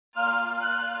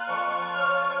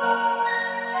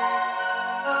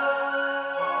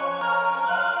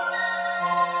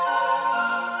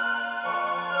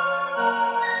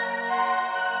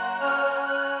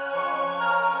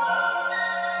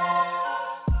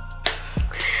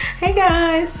Hey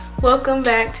guys, welcome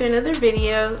back to another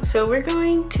video. So we're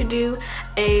going to do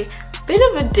a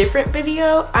bit of a different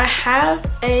video. I have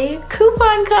a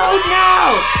coupon code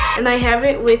now and I have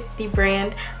it with the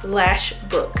brand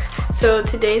Lashbook. So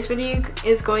today's video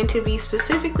is going to be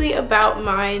specifically about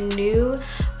my new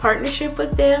partnership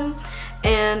with them,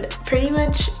 and pretty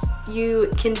much you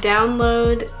can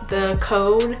download the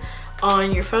code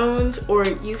on your phones, or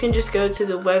you can just go to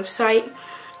the website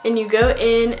and you go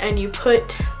in and you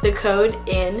put the code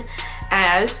in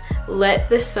as Let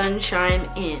the Sunshine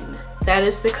In. That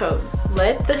is the code,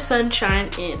 Let the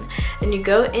Sunshine In. And you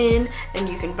go in and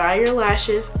you can buy your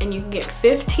lashes and you can get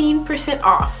 15%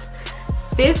 off.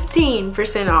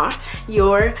 15% off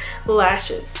your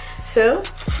lashes. So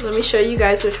let me show you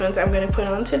guys which ones I'm going to put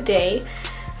on today.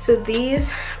 So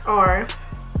these are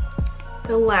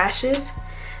the lashes.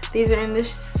 These are in the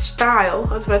style,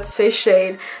 I was about to say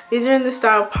shade. These are in the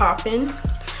style Poppin'.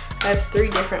 I have 3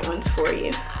 different ones for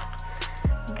you.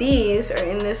 These are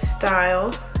in this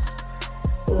style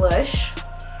Lush.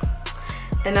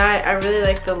 And I really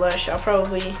like the Lush. I'll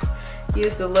probably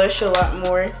use the Lush a lot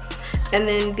more. And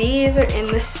then these are in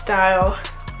the style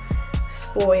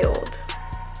Spoiled.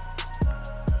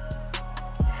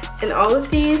 And all of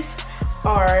these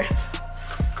are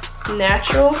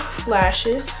natural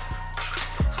lashes.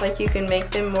 Like, you can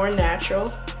make them more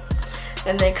natural,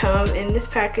 and they come in this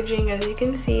packaging. As you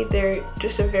can see, they're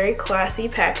just a very classy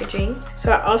packaging.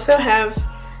 So I also have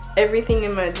everything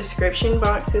in my description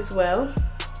box as well.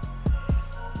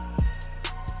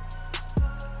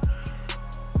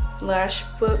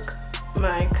 Lashbook,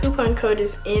 my coupon code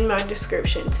is in my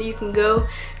description, so you can go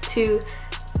to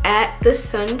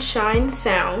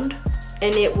 @thesunshinesound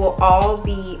and it will all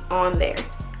be on there.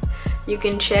 You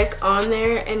can check on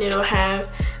there and it'll have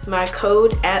my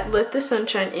code Let the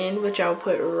Sunshine In, which I'll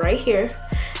put right here,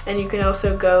 and you can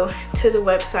also go to the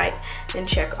website and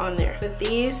check on there. But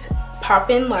these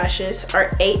Poppin' lashes are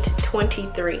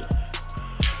 $8.23,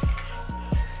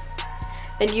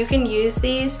 and you can use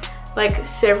these like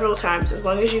several times as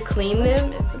long as you clean them.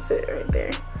 That's it right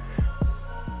there.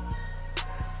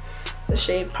 The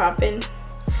shade Poppin'.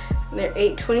 They're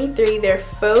 $8.23. They're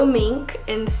faux mink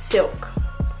and silk,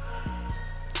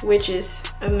 which is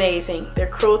amazing. They're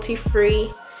cruelty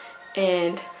free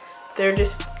and they're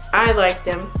just, I like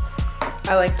them.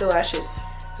 I like the lashes.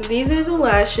 So these are the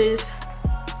lashes.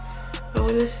 I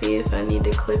want to see if I need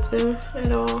to clip them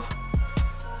at all.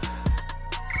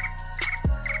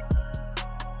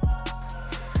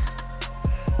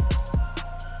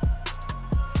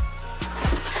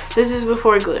 This is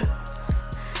before glue.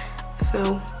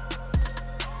 So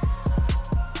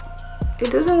it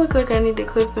doesn't look like I need to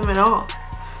clip them at all.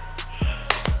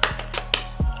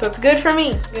 That's good for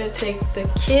me. I'm gonna take the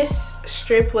Kiss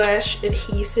Strip Lash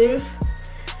Adhesive,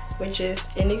 which is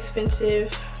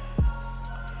inexpensive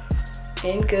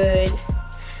and good.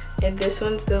 And this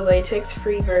one's the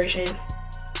latex-free version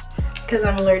because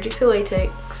I'm allergic to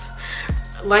latex.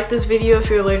 Like this video if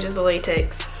you're allergic to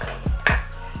latex.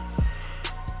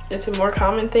 It's a more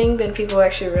common thing than people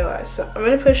actually realize. So I'm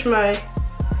gonna push my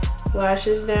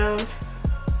lashes down,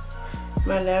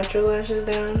 my natural lashes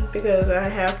down, because I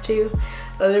have to.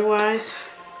 Otherwise,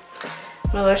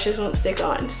 my lashes won't stick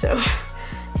on. So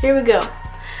here we go.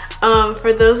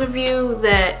 For those of you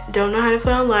that don't know how to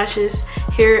put on lashes,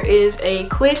 here is a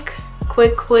quick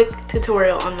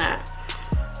tutorial on that.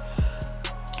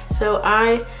 So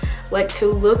I like to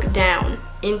look down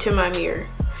into my mirror,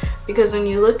 because when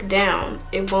you look down,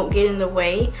 it won't get in the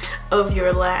way of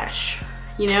your lash.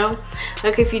 You know,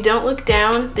 like if you don't look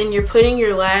down, then you're putting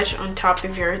your lash on top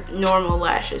of your normal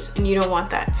lashes, and you don't want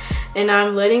that. And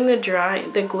I'm letting the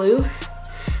glue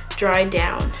dry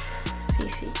down.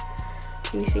 See?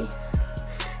 Can you see?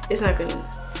 It's not gonna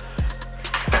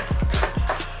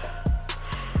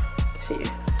see.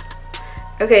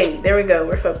 Okay, there we go.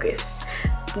 We're focused.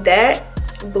 That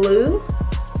blue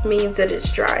means that it's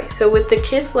dry. So with the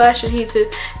Kiss Lash Adhesive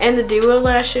and the Duo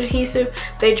Lash Adhesive,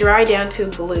 they dry down to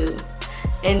blue.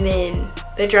 And then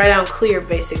they dry down clear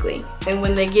basically. And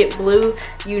when they get blue,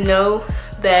 you know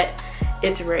that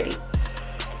it's ready.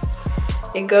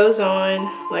 It goes on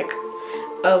like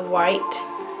a white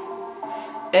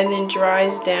and then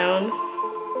dries down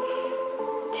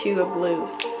to a blue.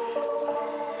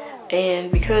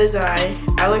 And because I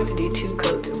like to do 2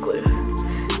 coats of glue.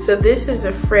 So this is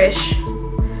a fresh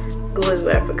glue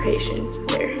application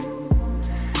there.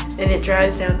 And it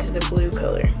dries down to the blue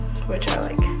color, which I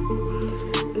like.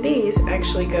 These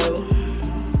actually go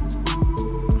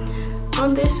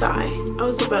on this side. I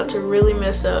was about to really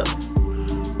mess up.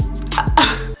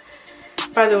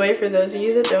 By the way, for those of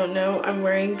you that don't know, I'm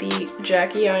wearing the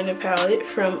Jackie Aina palette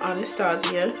from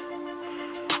Anastasia.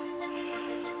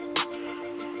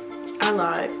 I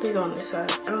lied. They go on this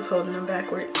side. I was holding them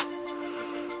backwards.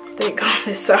 They go on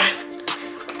this side.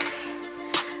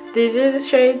 These are the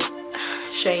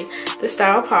the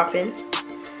Style Poppin'.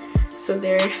 So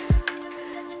they're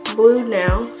blue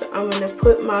now. So I'm going to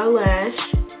put my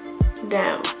lash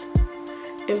down.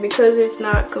 And because it's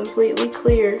not completely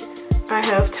clear, I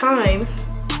have time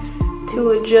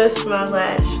to adjust my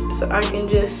lash. So I can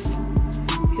just,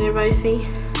 can everybody see?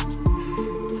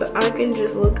 So I can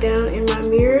just look down in my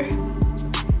mirror,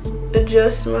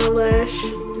 adjust my lash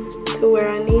to where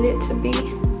I need it to be,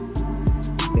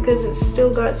 because it's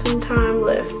still got some time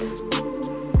left,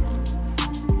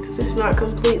 because it's not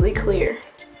completely clear.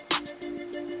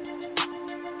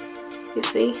 You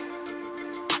see?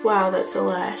 Wow, that's a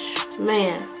lash.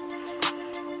 Man,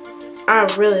 I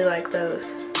really like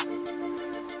those.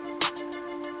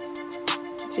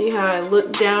 See how I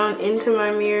looked down into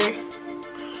my mirror,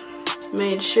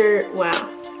 made sure, wow,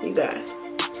 you guys,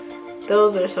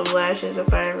 those are some lashes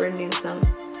if I ever knew some.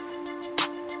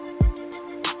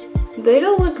 They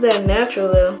don't look that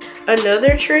natural though.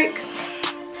 Another trick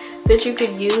that you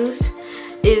could use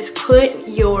is put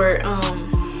your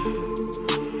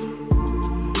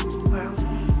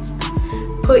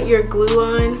put your glue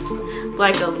on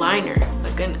like a liner,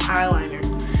 like an eyeliner,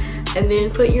 and then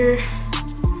put your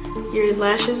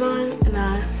lashes on, and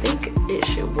I think it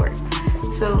should work.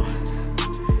 So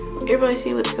everybody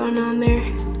see what's going on there?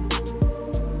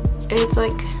 It's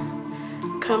like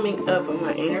coming up on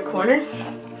my inner corner.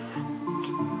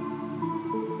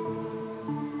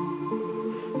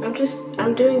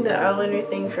 I'm doing the eyeliner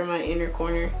thing for my inner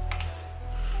corner.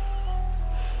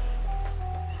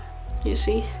 You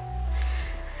see?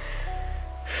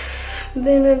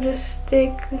 Then I just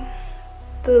stick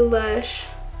the lash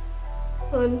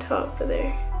on top of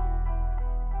there.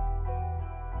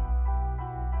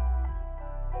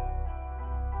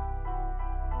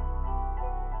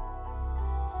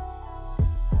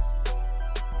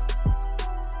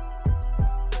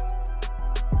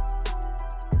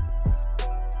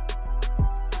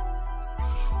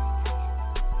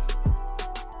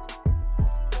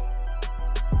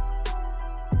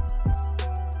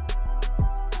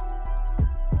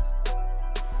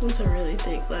 It's a really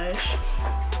thick lash.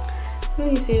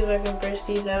 Let me see if I can brush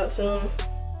these out soon.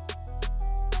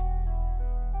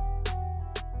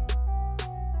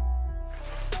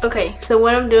 Okay, so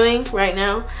what I'm doing right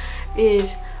now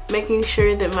is making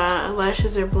sure that my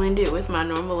lashes are blended with my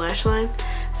normal lash line.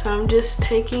 So I'm just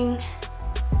taking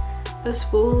a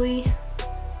spoolie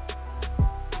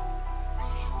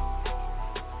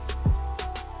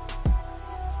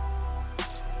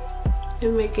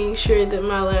and making sure that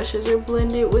my lashes are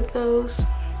blended with those.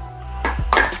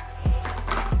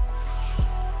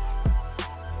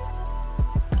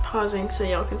 Pausing so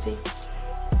y'all can see.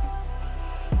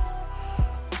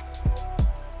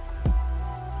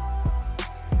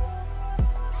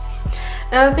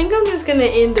 And I think I'm just gonna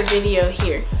end the video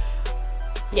here.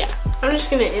 Yeah, I'm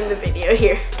just gonna end the video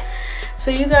here.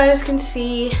 So you guys can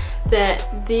see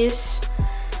that this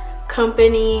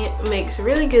company makes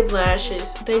really good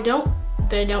lashes. They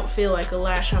don't feel like a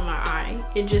lash on my eye.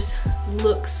 It just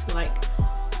looks like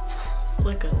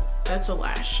that's a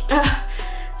lash.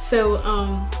 So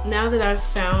now that I've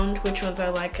found which ones I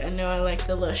like, I know I like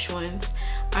the Lush ones,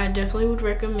 I definitely would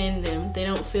recommend them. They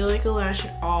don't feel like a lash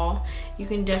at all. You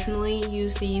can definitely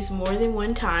use these more than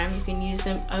one time. You can use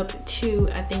them up to,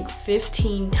 I think,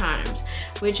 15 times,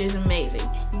 which is amazing.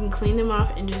 You can clean them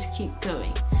off and just keep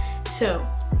going. So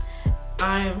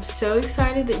I am so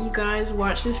excited that you guys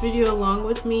watched this video along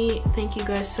with me. Thank you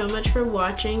guys so much for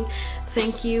watching.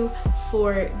 Thank you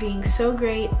for being so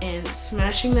great and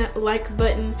smashing that like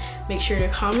button. Make sure to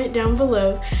comment down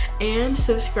below and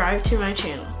subscribe to my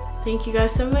channel. Thank you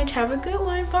guys so much. Have a good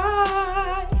one.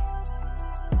 Bye.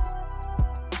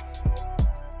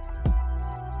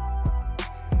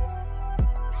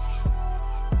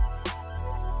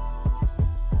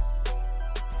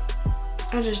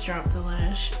 I just dropped the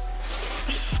lash.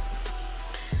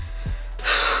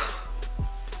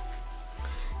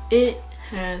 It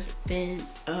has been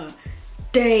a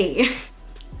day.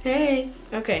 Hey,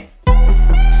 okay.